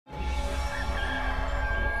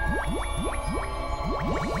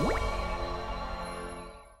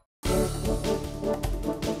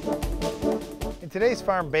today's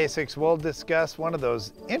Farm Basics, we'll discuss one of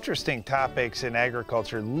those interesting topics in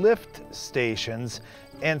agriculture, lift stations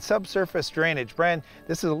and subsurface drainage. Brian,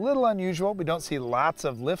 this is a little unusual. We don't see lots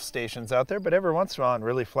of lift stations out there, but every once in a while on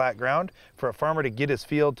really flat ground, for a farmer to get his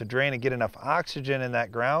field to drain and get enough oxygen in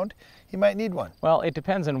that ground, he might need one. Well, it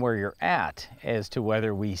depends on where you're at as to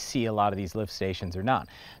whether we see a lot of these lift stations or not.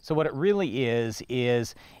 So what it really is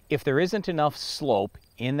if there isn't enough slope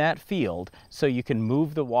in that field so you can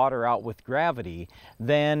move the water out with gravity,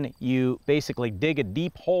 then you basically dig a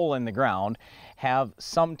deep hole in the ground, have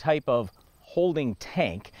some type of holding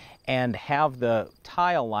tank, and have the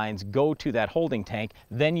tile lines go to that holding tank.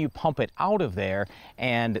 Then you pump it out of there,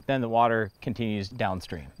 and then the water continues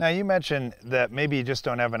downstream. Now, you mentioned that maybe you just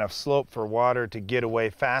don't have enough slope for water to get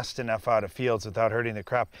away fast enough out of fields without hurting the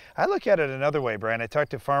crop. I look at it another way, Brian. I talk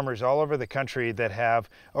to farmers all over the country that have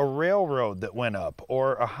a railroad that went up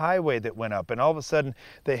or a highway that went up, and all of a sudden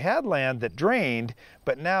they had land that drained,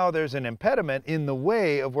 but now there's an impediment in the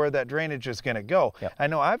way of where that drainage is going to go. Yep. I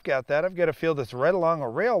know I've got that. I've got a field that's right along a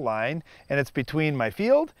rail line, and it's between my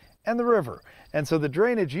field and the river. And so the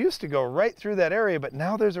drainage used to go right through that area, but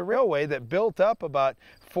now there's a railway that built up about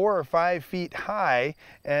 4 or 5 feet high,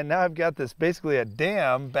 and now I've got this basically a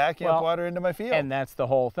dam backing up water into my field. And that's the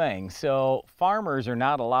whole thing. So farmers are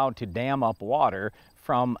not allowed to dam up water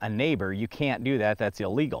from a neighbor. You can't do that. That's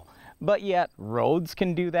illegal. But yet roads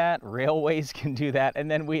can do that, railways can do that, and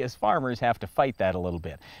then we as farmers have to fight that a little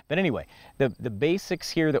bit. But anyway, the basics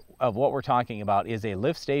here of what we're talking about is a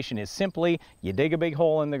lift station is simply you dig a big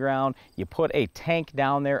hole in the ground, you put a tank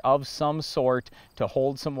down there of some sort to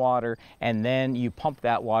hold some water, and then you pump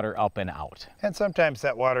that water up and out. And sometimes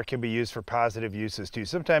that water can be used for positive uses too.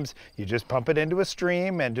 Sometimes you just pump it into a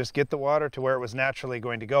stream and just get the water to where it was naturally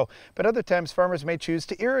going to go. But other times farmers may choose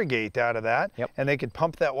to irrigate out of that, and they could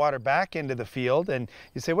pump that water back into the field. And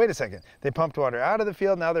you say, wait a second, they pumped water out of the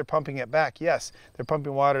field, now they're pumping it back. Yes, they're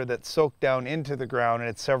pumping water that's soaked down into the ground and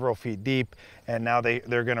it's several feet deep, and now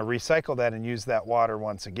they're going to recycle that and use that water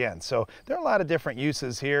once again. So there are a lot of different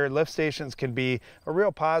uses here. Lift stations can be a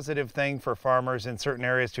real positive thing for farmers in certain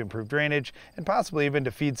areas to improve drainage and possibly even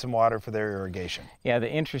to feed some water for their irrigation. Yeah, the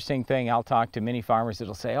interesting thing, I'll talk to many farmers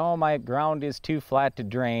that'll say, oh, my ground is too flat to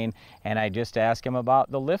drain, and I just ask them about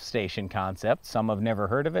the lift station concept. Some have never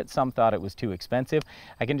heard of it, some thought it was too expensive.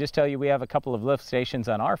 I can just tell you we have a couple of lift stations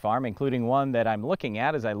on our farm, including one that I'm looking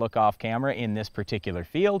at as I look off camera in this particular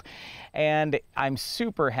field. And I'm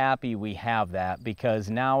super happy we have that,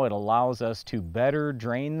 because now it allows us to better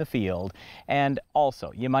drain the field. And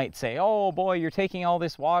also, you might say, oh boy, you're taking all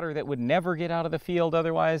this water that would never get out of the field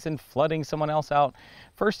otherwise and flooding someone else out.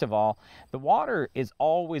 First of all, the water is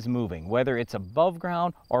always moving, whether it's above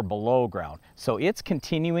ground or below ground. So it's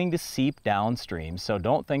continuing to seep downstream, so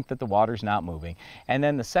don't think that the water's not moving. And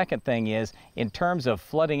then the second thing is, in terms of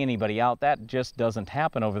flooding anybody out, that just doesn't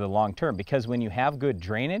happen over the long term, because when you have good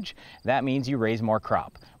drainage, that means you raise more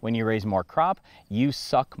crop. When you raise more crop, you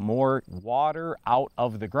suck more water out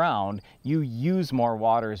of the ground. You use more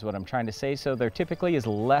water is what I'm trying to say, so there typically is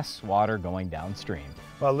less water going downstream.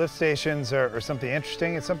 Well, lift stations are something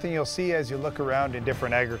interesting. It's something you'll see as you look around in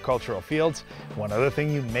different agricultural fields. One other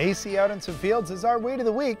thing you may see out in some fields is our weed of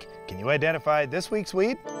the week. Can you identify this week's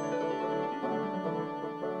weed?